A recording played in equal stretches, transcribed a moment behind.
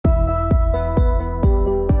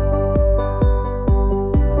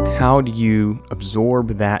how do you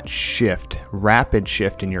absorb that shift, rapid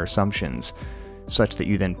shift in your assumptions, such that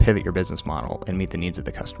you then pivot your business model and meet the needs of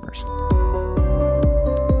the customers?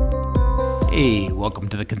 Hey, welcome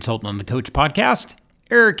to the Consultant on the Coach podcast.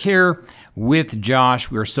 Eric here with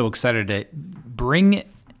Josh. We're so excited to bring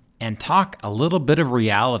and talk a little bit of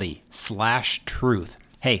reality / truth.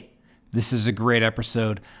 Hey, this is a great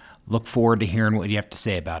episode. Look forward to hearing what you have to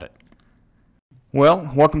say about it.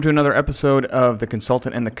 Well, welcome to another episode of The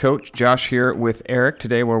Consultant and the Coach. Josh here with Eric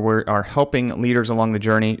today, where we are helping leaders along the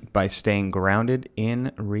journey by staying grounded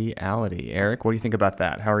in reality. Eric, what do you think about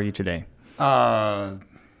that? How are you today?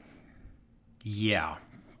 Yeah,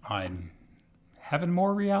 I'm having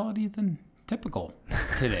more reality than typical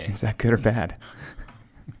today. Is that good or bad?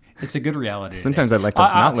 It's a good reality today. Sometimes I'd like to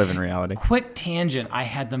not live in reality. Quick tangent. I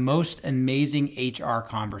had the most amazing HR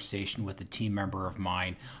conversation with a team member of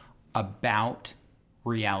mine about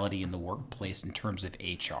reality in the workplace in terms of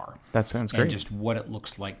HR. That sounds great. And just what it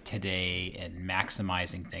looks like today and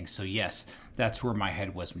maximizing things. So yes, that's where my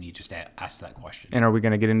head was when you just asked that question. And are we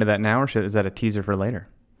going to get into that now, or is that a teaser for later?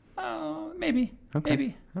 Maybe. Okay.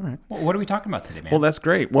 Maybe. All right. Well, what are we talking about today, man? Well, that's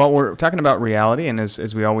great. Well, we're talking about reality, and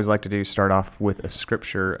as we always like to do, start off with a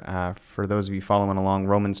scripture. For those of you following along,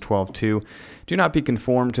 Romans 12:2. Do not be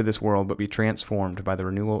conformed to this world, but be transformed by the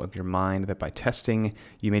renewal of your mind, that by testing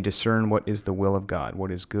you may discern what is the will of God, what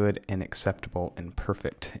is good and acceptable and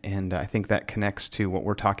perfect. And I think that connects to what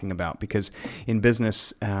we're talking about, because in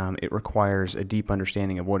business, it requires a deep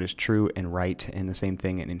understanding of what is true and right, and the same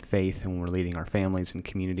thing in faith, and when we're leading our families and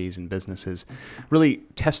communities and businesses, really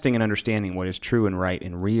testing and understanding what is true and right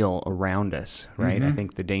and real around us, right? I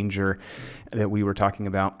think the danger that we were talking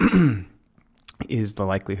about is the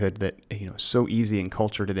likelihood that, so easy in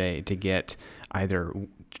culture today to get either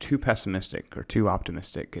too pessimistic or too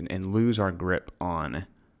optimistic and lose our grip on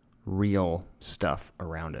real stuff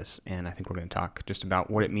around us. And I think we're going to talk just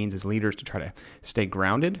about what it means as leaders to try to stay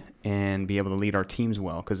grounded and be able to lead our teams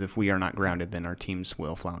well, because if we are not grounded, then our teams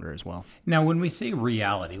will flounder as well. Now, when we say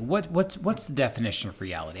reality, what's the definition of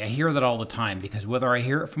reality? I hear that all the time, because whether I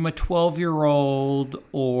hear it from a 12-year-old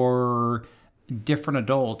or different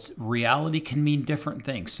adults, reality can mean different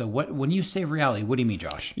things. So when you say reality, what do you mean,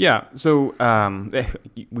 Josh? Yeah, so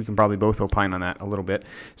we can probably both opine on that a little bit.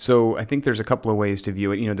 So I think there's a couple of ways to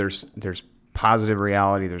view it. There's positive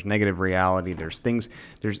reality, there's negative reality, there's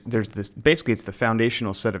this, basically it's the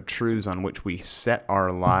foundational set of truths on which we set our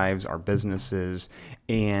lives, our businesses,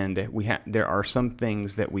 and there are some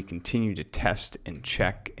things that we continue to test and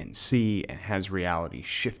check and see, and has reality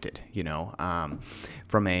shifted,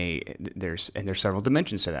 there's several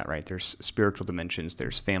dimensions to that, right? There's spiritual dimensions,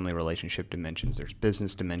 there's family relationship dimensions, there's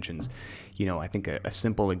business dimensions. I think a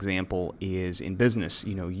simple example is in business,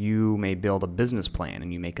 you may build a business plan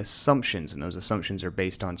and you make assumptions, and those assumptions are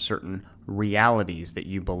based on certain realities that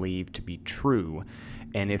you believe to be true.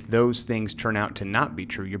 And if those things turn out to not be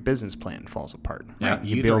true, your business plan falls apart. Yeah, Right?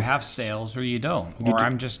 you either have sales or you don't.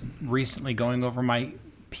 I'm just recently going over my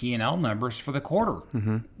P&L numbers for the quarter.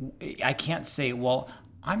 Mm-hmm. I can't say, well,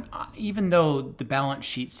 even though the balance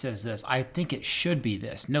sheet says this, I think it should be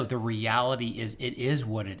this. No, the reality is it is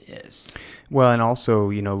what it is. Well, and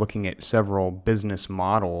also, looking at several business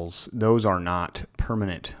models, those are not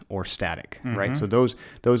permanent or static, right? So those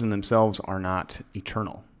in themselves are not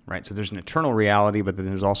eternal. Right, so there's an eternal reality, but then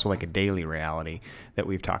there's also like a daily reality that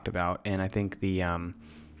we've talked about. And I think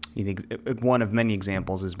one of many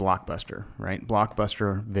examples is Blockbuster, right?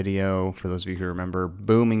 Blockbuster Video, for those of you who remember,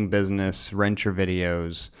 booming business, rent your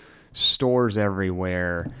videos, stores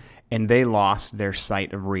everywhere, and they lost their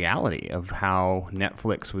sight of reality of how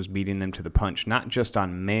Netflix was beating them to the punch, not just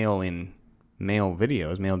on mail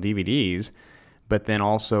videos, mail DVDs, but then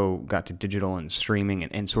also got to digital and streaming,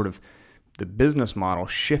 and sort of the business model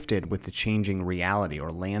shifted with the changing reality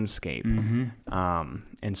or landscape.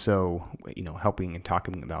 And so, helping and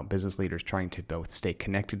talking about business leaders trying to both stay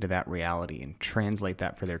connected to that reality and translate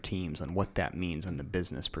that for their teams and what that means on the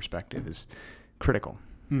business perspective is critical.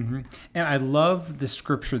 Mm-hmm. And I love the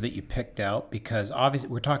scripture that you picked out, because obviously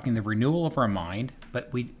we're talking the renewal of our mind,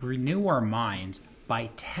 but we renew our minds by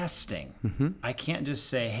testing. I can't just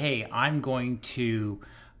say, hey, I'm going to...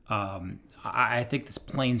 I think this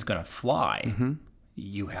plane's going to fly.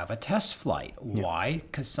 You have a test flight. Yeah. Why?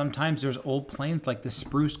 Because sometimes there's old planes like the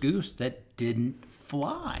Spruce Goose that didn't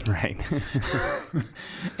fly. Right.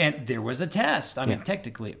 And there was a test. I mean,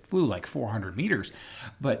 technically it flew like 400 meters.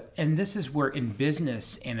 And this is where in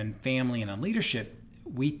business and in family and in leadership,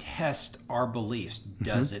 we test our beliefs.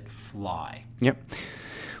 Does it fly? Yep.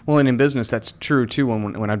 Well, and in business, that's true too.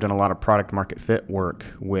 When I've done a lot of product market fit work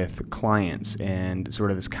with clients and sort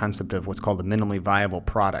of this concept of what's called a minimally viable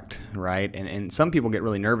product, right? And some people get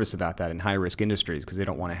really nervous about that in high risk industries because they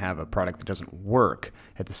don't want to have a product that doesn't work.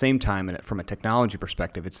 At the same time, and from a technology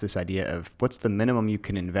perspective, it's this idea of what's the minimum you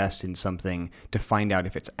can invest in something to find out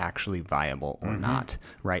if it's actually viable or not,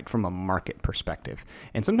 right? From a market perspective.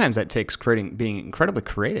 And sometimes that takes being incredibly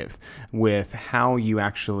creative with how you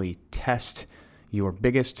actually test your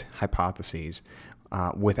biggest hypotheses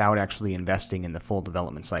without actually investing in the full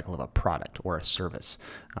development cycle of a product or a service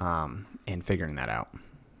and figuring that out.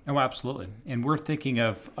 Oh, absolutely. And we're thinking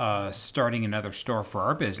of starting another store for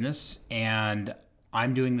our business, and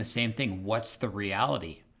I'm doing the same thing. What's the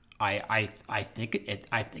reality? I think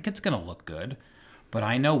it's going to look good, but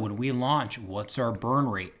I know when we launch, what's our burn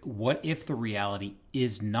rate? What if the reality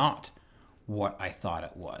is not what I thought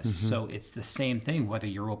it was? So it's the same thing, whether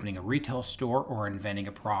you're opening a retail store or inventing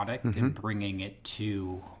a product and bringing it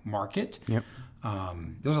to market. Yep.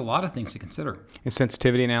 There's a lot of things to consider. A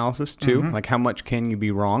sensitivity analysis too, like how much can you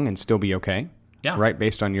be wrong and still be okay? Yeah. Right,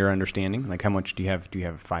 based on your understanding, like how much do you have? Do you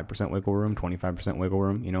have 5% wiggle room, 25% wiggle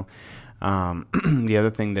room? You know, the other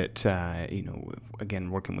thing that again,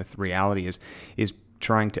 working with reality is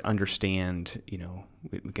trying to understand. You know,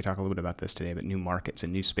 we could talk a little bit about this today, but new markets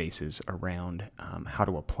and new spaces around how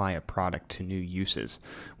to apply a product to new uses,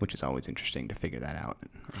 which is always interesting to figure that out.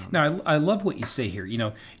 Now, I love what you say here. You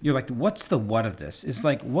know, you're like, what's the what of this? It's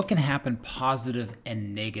like, what can happen positive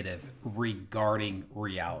and negative regarding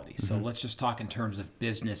reality? So let's just talk in terms of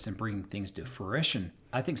business and bringing things to fruition.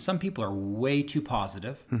 I think some people are way too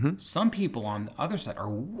positive. Some people on the other side are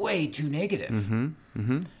way too negative.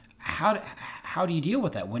 How do you deal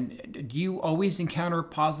with that? Do you always encounter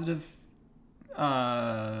positive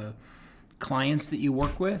clients that you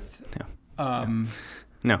work with? No.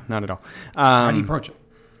 No, not at all. How do you approach it?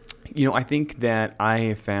 You know, I think that I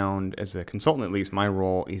have found, as a consultant at least, my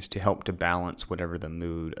role is to help to balance whatever the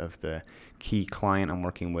mood of the key client I'm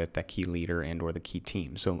working with, that key leader and or the key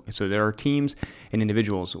team. So there are teams and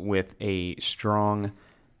individuals with a strong,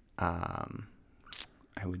 I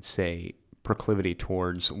would say, proclivity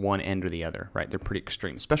towards one end or the other, right? They're pretty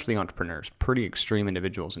extreme, especially entrepreneurs, pretty extreme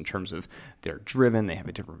individuals in terms of they're driven, they have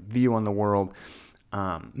a different view on the world.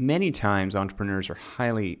 Many times entrepreneurs are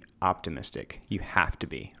highly optimistic. You have to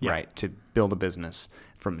be, right, to build a business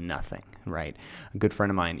from nothing, right? A good friend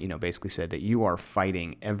of mine, basically said that you are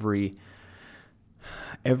fighting every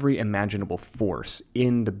imaginable force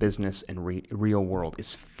in the business and real world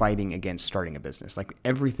is fighting against starting a business. Like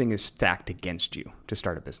everything is stacked against you to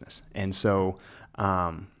start a business. And so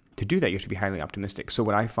to do that, you have to be highly optimistic. So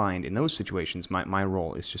what I find in those situations, my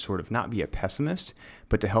role is to sort of not be a pessimist,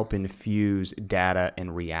 but to help infuse data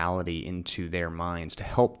and reality into their minds, to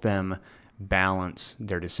help them balance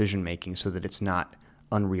their decision-making so that it's not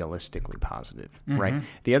unrealistically positive, right?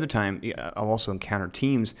 The other time, I'll also encounter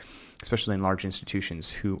teams, especially in large institutions,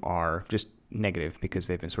 who are just negative because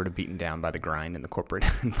they've been sort of beaten down by the grind in the corporate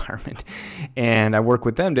environment. And I work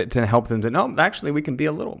with them to help them to, no, actually we can be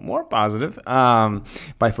a little more positive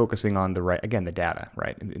by focusing on the data,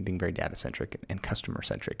 right? And being very data-centric and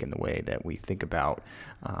customer-centric in the way that we think about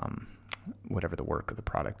whatever the work or the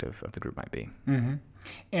product of the group might be.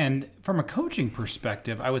 And from a coaching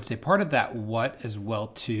perspective, I would say part of that what as well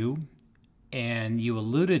too, and you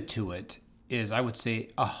alluded to it, is I would say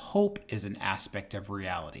a hope is an aspect of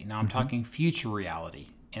reality. Now I'm talking future reality.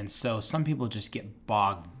 And so some people just get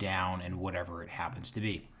bogged down in whatever it happens to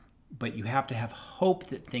be. But you have to have hope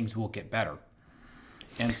that things will get better.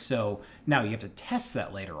 And so now you have to test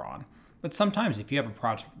that later on. But sometimes if you have a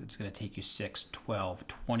project that's going to take you 6, 12,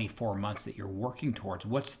 24 months that you're working towards,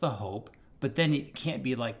 what's the hope? But then it can't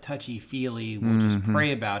be like touchy-feely, we'll just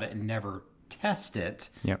pray about it and never test it.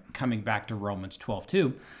 Coming back to Romans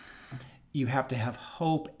 12:2. You have to have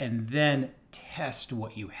hope and then test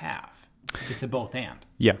what you have. It's a both and.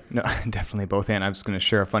 Yeah, no, definitely both and. I was going to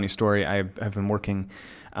share a funny story. I've been working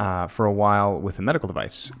for a while with a medical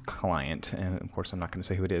device client, and of course I'm not going to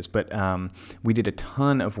say who it is, but we did a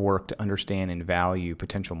ton of work to understand and value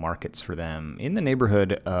potential markets for them in the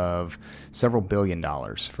neighborhood of several $1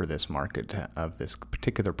 billion for this market of this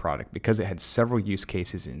particular product because it had several use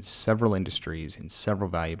cases in several industries in several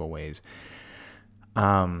valuable ways.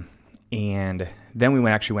 And then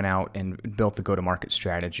we actually went out and built the go-to-market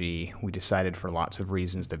strategy. We decided for lots of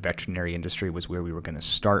reasons the veterinary industry was where we were going to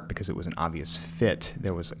start because it was an obvious fit.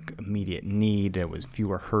 There was an immediate need. There was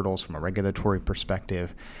fewer hurdles from a regulatory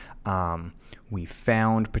perspective. We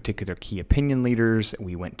found particular key opinion leaders.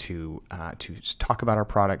 We went to talk about our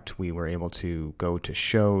product. We were able to go to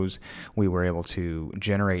shows. We were able to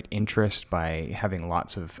generate interest by having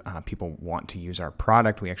lots of people want to use our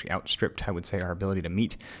product. We actually outstripped, I would say, our ability to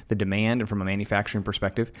meet the demand from a manufacturing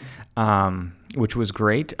perspective, which was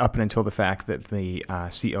great up until the fact that the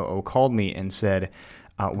COO called me and said,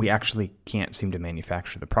 we actually can't seem to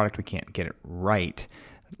manufacture the product. We can't get it right.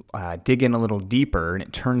 Dig in a little deeper, and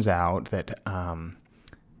it turns out that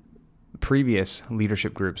previous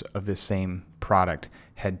leadership groups of this same product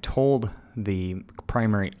had told the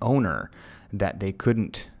primary owner that they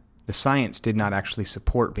couldn't, the science did not actually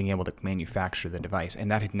support being able to manufacture the device, and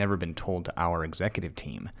that had never been told to our executive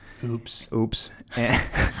team. Oops.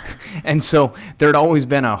 And so there had always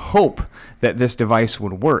been a hope that this device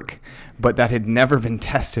would work, but that had never been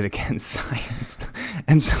tested against science.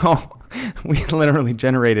 And so we literally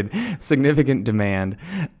generated significant demand,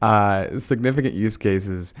 significant use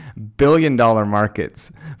cases, billion-dollar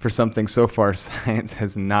markets for something so far science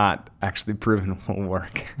has not actually proven will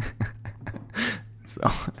work. So,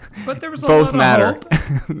 but there was a both lot matter.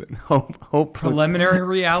 of hope. Preliminary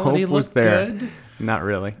reality looked good. Not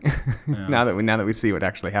really. No. Now that we see what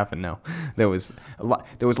actually happened, no. There was a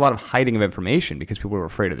lot of hiding of information because people were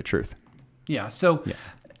afraid of the truth. Yeah. So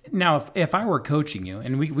now, if I were coaching you,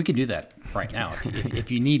 and we could do that right now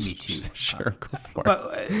if you need me to. Sure, go for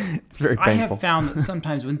but it. It's very painful. I have found that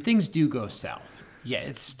sometimes when things do go south,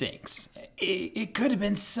 it stinks. It could have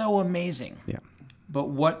been so amazing. Yeah. But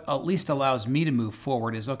what at least allows me to move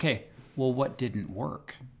forward is, okay, well, what didn't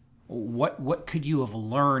work? What could you have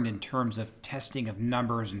learned in terms of testing of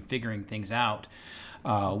numbers and figuring things out?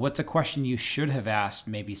 What's a question you should have asked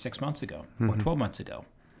maybe 6 months ago or 12 months ago?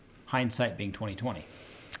 Hindsight being 20/20.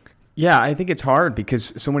 Yeah, I think it's hard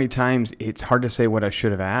because so many times it's hard to say what I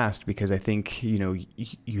should have asked because I think,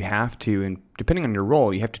 you have to, and depending on your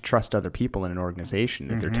role, you have to trust other people in an organization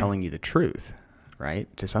that they're telling you the truth, right,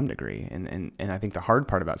 to some degree. And I think the hard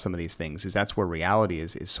part about some of these things is that's where reality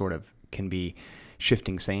is sort of can be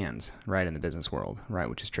shifting sands, right, in the business world, right,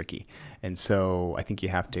 which is tricky. And so I think you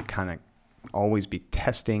have to kind of always be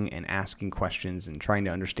testing and asking questions and trying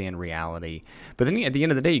to understand reality. But then at the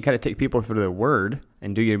end of the day, you kind of take people through their word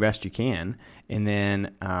and do your best you can. And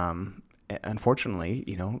then,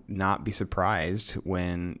 unfortunately, not be surprised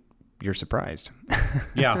when you're surprised.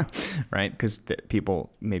 Yeah. Right? Because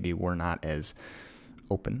people maybe were not as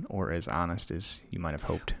open or as honest as you might have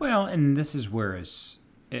hoped. Well, and this is where,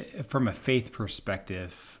 from a faith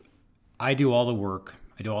perspective, I do all the work,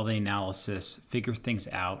 I do all the analysis, figure things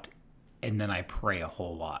out, and then I pray a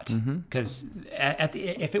whole lot. Because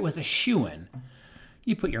if it was a shoo-in,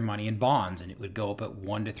 you put your money in bonds and it would go up at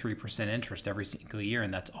 1% to 3% interest every single year,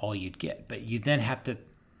 and that's all you'd get. But you then have to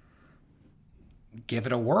give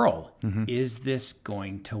it a whirl. Is this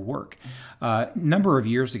going to work? A number of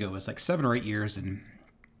years ago, it was like 7 or 8 years, and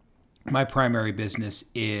my primary business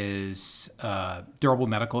is durable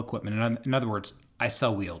medical equipment. In other words, I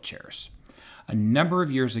sell wheelchairs. A number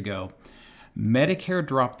of years ago, Medicare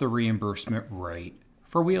dropped the reimbursement rate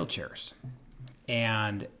for wheelchairs.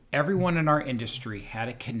 And everyone in our industry had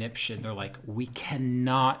a conniption. They're like, we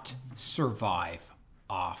cannot survive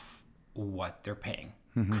off what they're paying.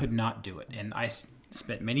 Could not do it. And I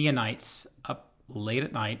spent many a nights up late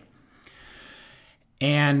at night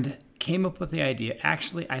and came up with the idea,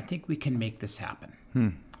 actually, I think we can make this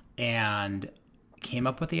happen. And came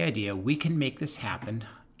up with the idea, we can make this happen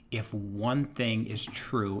if one thing is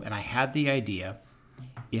true. And I had the idea,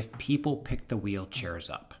 if people pick the wheelchairs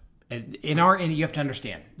up. And you have to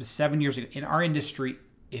understand, 7 years ago, in our industry,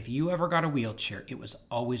 if you ever got a wheelchair, it was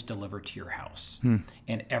always delivered to your house.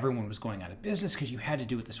 And everyone was going out of business because you had to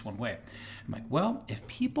do it this one way. I'm like, well, if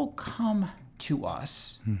people come to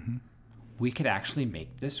us, we could actually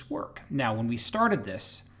make this work. Now, when we started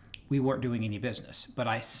this, we weren't doing any business. But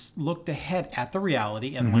I looked ahead at the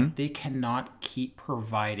reality and like, they cannot keep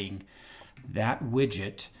providing that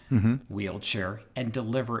widget, wheelchair, and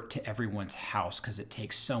deliver it to everyone's house because it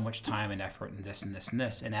takes so much time and effort and this and this and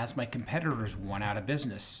this. And as my competitors went out of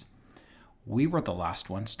business, we were the last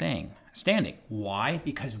one standing. Why?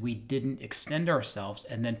 Because we didn't extend ourselves,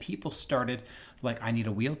 and then people started like, I need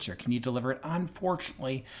a wheelchair. Can you deliver it?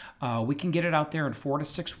 Unfortunately, we can get it out there in 4 to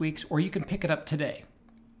 6 weeks, or you can pick it up today.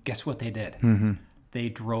 Guess what they did? They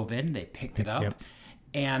drove in, they picked it up.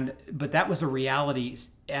 Yep. But that was a reality.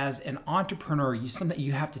 As an entrepreneur,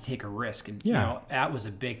 you have to take a risk. And that was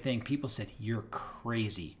a big thing. People said, you're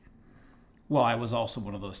crazy. Well, I was also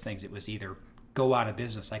one of those things. It was either go out of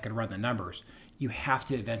business. I could run the numbers. You have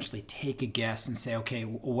to eventually take a guess and say, okay,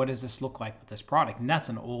 what does this look like with this product? And that's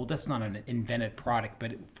not an invented product,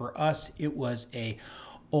 but for us, it was a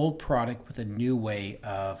old product with a new way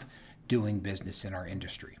of doing business in our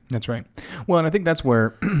industry. That's right. Well, and I think that's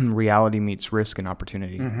where reality meets risk and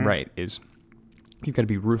opportunity, right? Is you've got to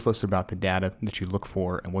be ruthless about the data that you look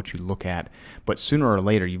for and what you look at. But sooner or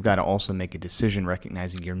later, you've got to also make a decision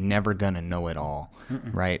recognizing you're never going to know it all,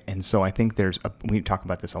 right? And so I think we talk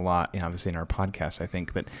about this a lot, obviously in our podcast, I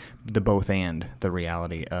think, but the both and the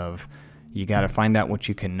reality of you got to find out what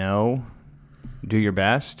you can know, do your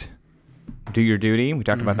best, do your duty. We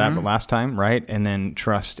talked about that but last time, right? And then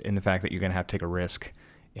trust in the fact that you're going to have to take a risk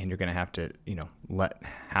and you're going to have to, let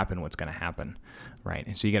happen what's going to happen. Right.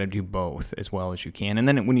 And so you got to do both as well as you can. And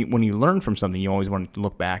then when you learn from something, you always want to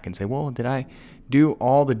look back and say, well, did I do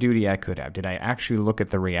all the duty I could have? Did I actually look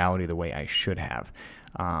at the reality the way I should have?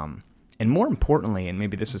 And more importantly, and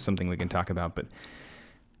maybe this is something we can talk about, but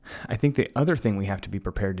I think the other thing we have to be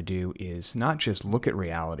prepared to do is not just look at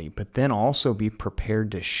reality, but then also be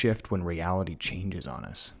prepared to shift when reality changes on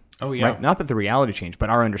us. Oh, yeah. Right? Not that the reality changed,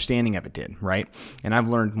 but our understanding of it did, right? And I've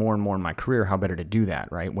learned more and more in my career how better to do that,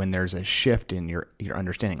 right? When there's a shift in your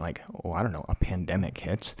understanding, like, a pandemic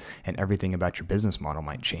hits and everything about your business model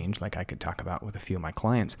might change, like I could talk about with a few of my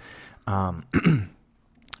clients. How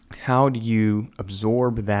do you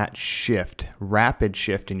absorb that rapid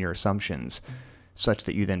shift in your assumptions, such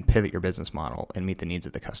that you then pivot your business model and meet the needs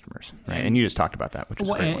of the customers, right? And you just talked about that, which is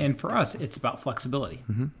a great one. And for us, it's about flexibility.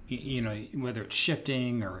 Whether it's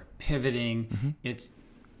shifting or pivoting,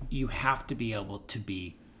 you have to be able to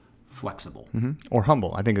be flexible. Or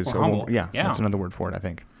humble, I think is humble. Yeah, that's another word for it, I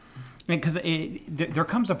think. Because there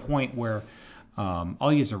comes a point where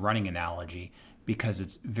I'll use a running analogy because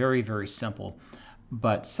it's very, very simple.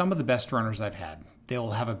 But some of the best runners I've had,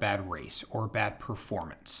 they'll have a bad race or a bad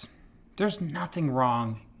performance. There's nothing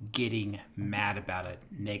wrong getting mad about a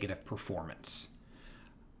negative performance.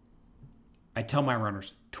 I tell my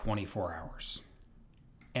runners 24 hours.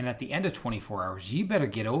 And at the end of 24 hours, you better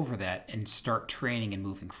get over that and start training and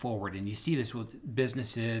moving forward. And you see this with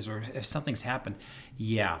businesses or if something's happened,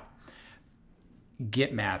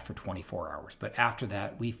 get mad for 24 hours. But after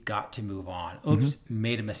that, we've got to move on. Oops,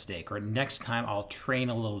 made a mistake. Or next time I'll train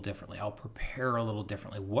a little differently. I'll prepare a little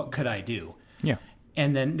differently. What could I do? Yeah.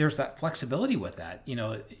 And then there's that flexibility with that.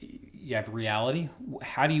 You have reality.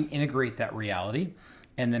 How do you integrate that reality?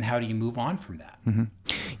 And then how do you move on from that?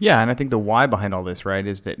 Yeah, and I think the why behind all this, right,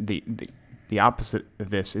 is that the opposite of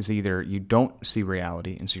this is either you don't see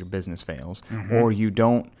reality and so your business fails, or you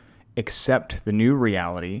don't accept the new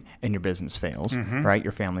reality and your business fails, right?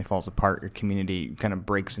 Your family falls apart, your community kind of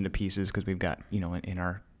breaks into pieces because we've got, in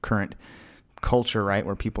our current culture, right,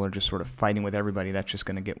 where people are just sort of fighting with everybody, that's just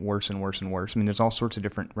going to get worse and worse and worse. I mean, there's all sorts of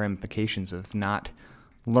different ramifications of not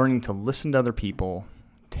learning to listen to other people,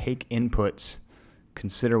 take inputs,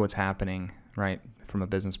 consider what's happening, right, from a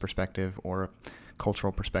business perspective or a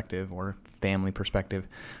cultural perspective or family perspective.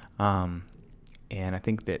 And I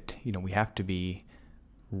think that, we have to be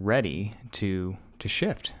ready to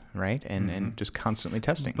shift, right, and just constantly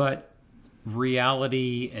testing. But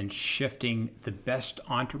reality and shifting, the best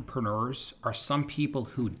entrepreneurs are some people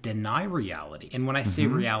who deny reality. And when I say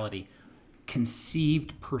reality,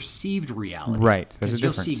 perceived reality. Right. Because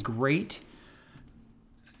you'll see great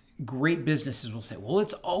businesses will say, well,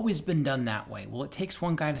 it's always been done that way. Well, it takes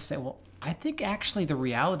one guy to say, well, I think actually the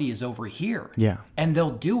reality is over here. Yeah. And they'll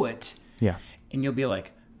do it. Yeah. And you'll be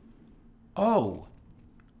like, oh,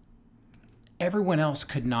 everyone else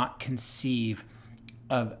could not conceive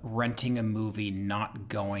of renting a movie, not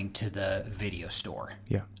going to the video store.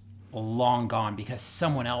 Yeah. Long gone, because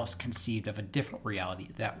someone else conceived of a different reality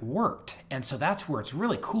that worked. And so that's where it's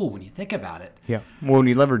really cool when you think about it. Yeah. Well, when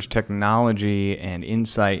you leverage technology and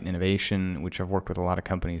insight and innovation, which I've worked with a lot of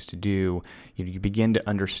companies to do, you begin to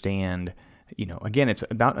understand, again, it's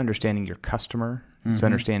about understanding your customer. It's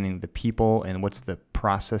understanding the people and what's the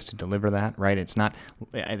process to deliver that, right? It's not,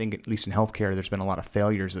 I think at least in healthcare, there's been a lot of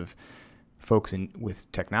failures of folks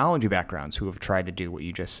with technology backgrounds who have tried to do what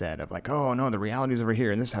you just said of like, oh no, the reality is over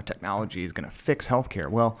here and this is how technology is going to fix healthcare.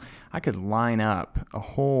 Well, I could line up a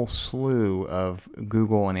whole slew of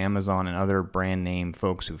Google and Amazon and other brand name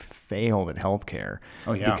folks who've failed at healthcare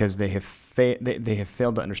because they have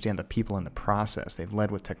failed to understand the people in the process. They've led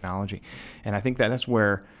with technology. And I think that's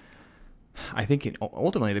where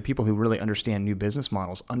ultimately the people who really understand new business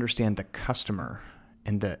models understand the customer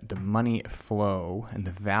and the money flow and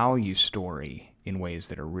the value story in ways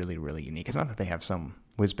that are really, really unique. It's not that they have some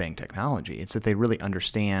whiz-bang technology. It's that they really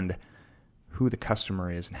understand who the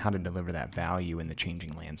customer is and how to deliver that value in the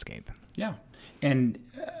changing landscape. Yeah. And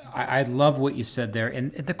I love what you said there.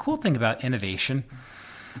 And the cool thing about innovation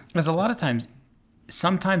is a lot of times,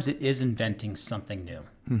 sometimes it is inventing something new,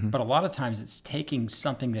 but a lot of times it's taking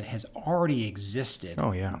something that has already existed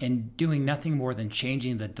and doing nothing more than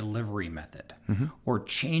changing the delivery method or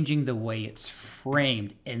changing the way it's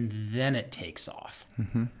framed, and then it takes off.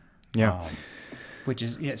 Yeah. Which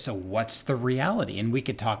is, so what's the reality? And we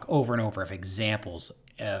could talk over and over of examples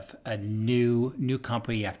of a new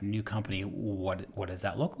company after new company. What does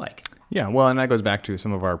that look like? Yeah, well, and that goes back to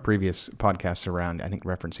some of our previous podcasts around, I think,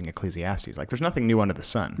 referencing Ecclesiastes. Like, there's nothing new under the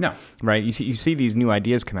sun. No. Right? You see these new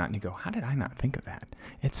ideas come out, and you go, how did I not think of that?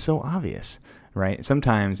 It's so obvious, right?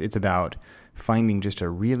 Sometimes it's about finding just a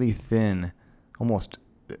really thin, almost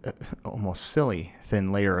silly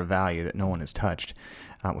thin layer of value that no one has touched,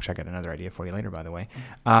 which I got another idea for you later, by the way,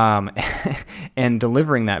 and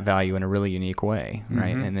delivering that value in a really unique way,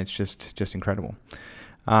 right? And it's just incredible.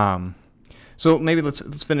 So maybe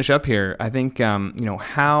let's finish up here. I think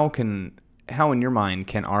how in your mind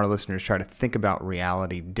can our listeners try to think about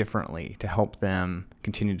reality differently to help them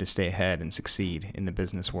continue to stay ahead and succeed in the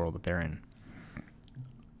business world that they're in?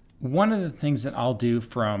 One of the things that I'll do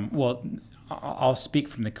I'll speak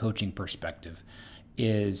from the coaching perspective,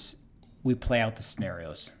 is we play out the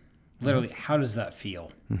scenarios. Literally, how does that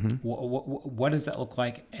feel? What does that look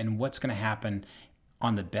like? And what's going to happen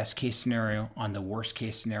on the best case scenario, on the worst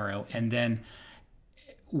case scenario? And then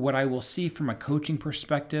what I will see from a coaching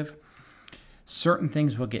perspective, certain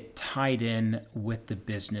things will get tied in with the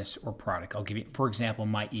business or product. I'll give you, for example,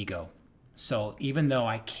 my ego. So even though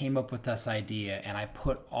I came up with this idea and I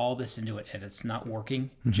put all this into it and it's not working,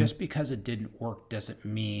 just because it didn't work doesn't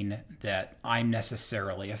mean that I'm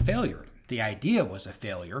necessarily a failure. The idea was a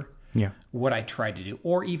failure. Yeah. What I tried to do,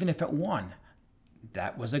 or even if it won,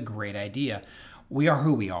 that was a great idea. We are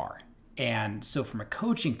who we are. And so from a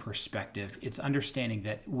coaching perspective, it's understanding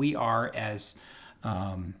that we are as,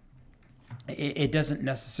 it doesn't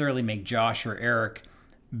necessarily make Josh or Eric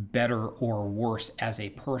better or worse as a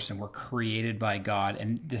person. We're created by God,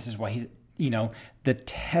 and this is why the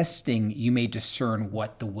testing, you may discern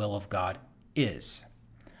what the will of God is.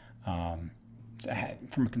 From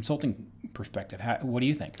a consulting perspective, what do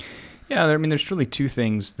you think? Yeah, I mean, there's really two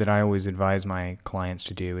things that I always advise my clients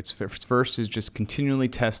to do. First is just continually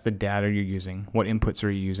test the data you're using. What inputs are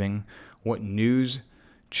you using? What news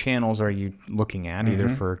channels are you looking at, either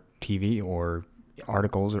for TV or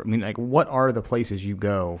articles? Or, what are the places you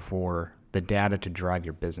go for the data to drive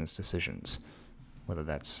your business decisions? Whether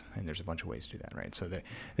that's, and there's a bunch of ways to do that, right? So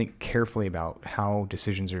think carefully about how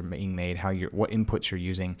decisions are being made, what inputs you're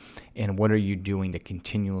using, and what are you doing to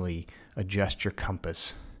continually adjust your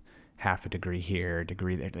compass half a degree here, a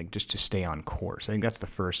degree there, just to stay on course. I think that's the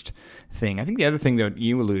first thing. I think the other thing that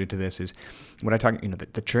you alluded to this is what I talk,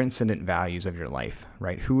 the transcendent values of your life,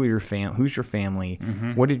 right? Who's your family?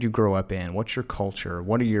 What did you grow up in? What's your culture?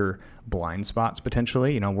 What are your blind spots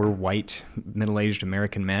potentially? We're white, middle-aged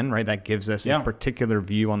American men, right? That gives us a particular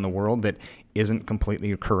view on the world that isn't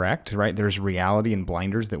completely correct, right? There's reality and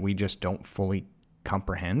blinders that we just don't fully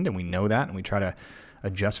comprehend, and we know that, and we try to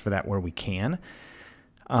adjust for that where we can.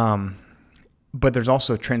 But there's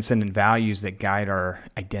also transcendent values that guide our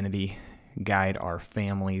identity, guide our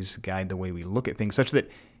families, guide the way we look at things, such that,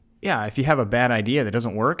 if you have a bad idea that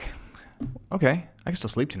doesn't work, okay, I can still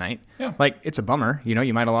sleep tonight. Yeah. It's a bummer.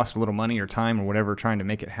 You might have lost a little money or time or whatever trying to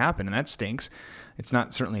make it happen, and that stinks. It's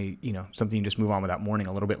not certainly, something you just move on without mourning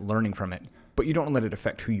a little bit, learning from it. But you don't let it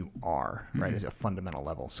affect who you are, right, as a fundamental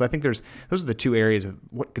level. So I think those are the two areas of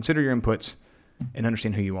consider your inputs and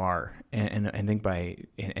understand who you are, and think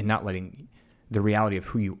and not letting the reality of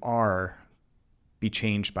who you are be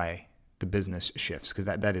changed by the business shifts, because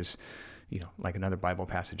that is, like another Bible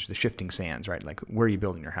passage, the shifting sands, right? Like, where are you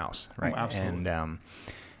building your house, right? Oh, absolutely.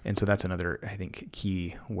 And so that's another, I think,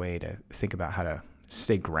 key way to think about how to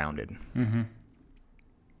stay grounded. Man,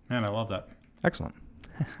 I love that. Excellent.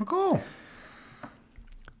 Cool.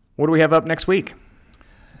 What do we have up next week?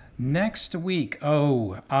 Next week,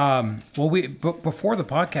 before the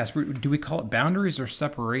podcast, do we call it boundaries or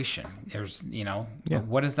separation? There's,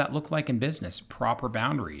 what does that look like in business? Proper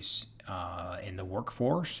boundaries in the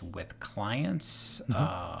workforce, with clients,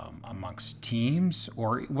 amongst teams,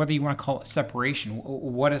 or whether you want to call it separation.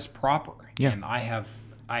 What is proper? Yeah. And I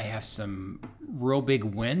have some real big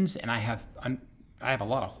wins, and I have a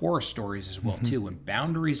lot of horror stories as well too. When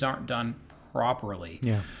boundaries aren't done properly.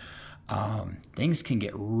 Yeah. Things can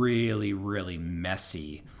get really, really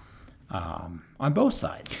messy. on both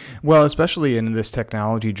sides. Well, especially in this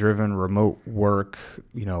technology-driven remote work,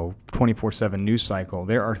 24/7 news cycle,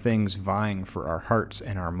 there are things vying for our hearts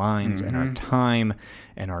and our minds and our time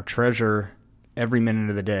and our treasure every minute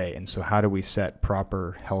of the day. And so how do we set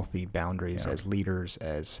proper, healthy boundaries as leaders,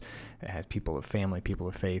 as people of family, people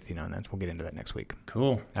of faith, and we'll get into that next week.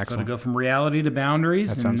 Cool. Excellent. So to go from reality to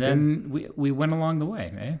boundaries, That sounds and then we went along the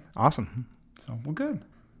way, eh? Awesome. So we're good.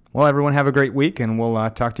 Well, everyone have a great week, and we'll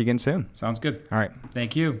talk to you again soon. Sounds good. All right.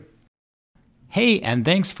 Thank you. Hey, and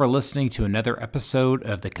thanks for listening to another episode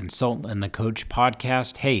of the Consultant and the Coach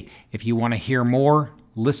podcast. Hey, if you want to hear more,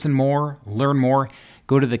 listen more, learn more,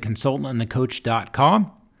 go to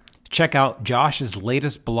theconsultantandthecoach.com. Check out Josh's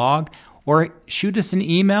latest blog, or shoot us an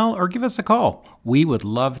email or give us a call. We would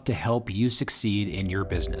love to help you succeed in your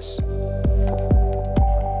business.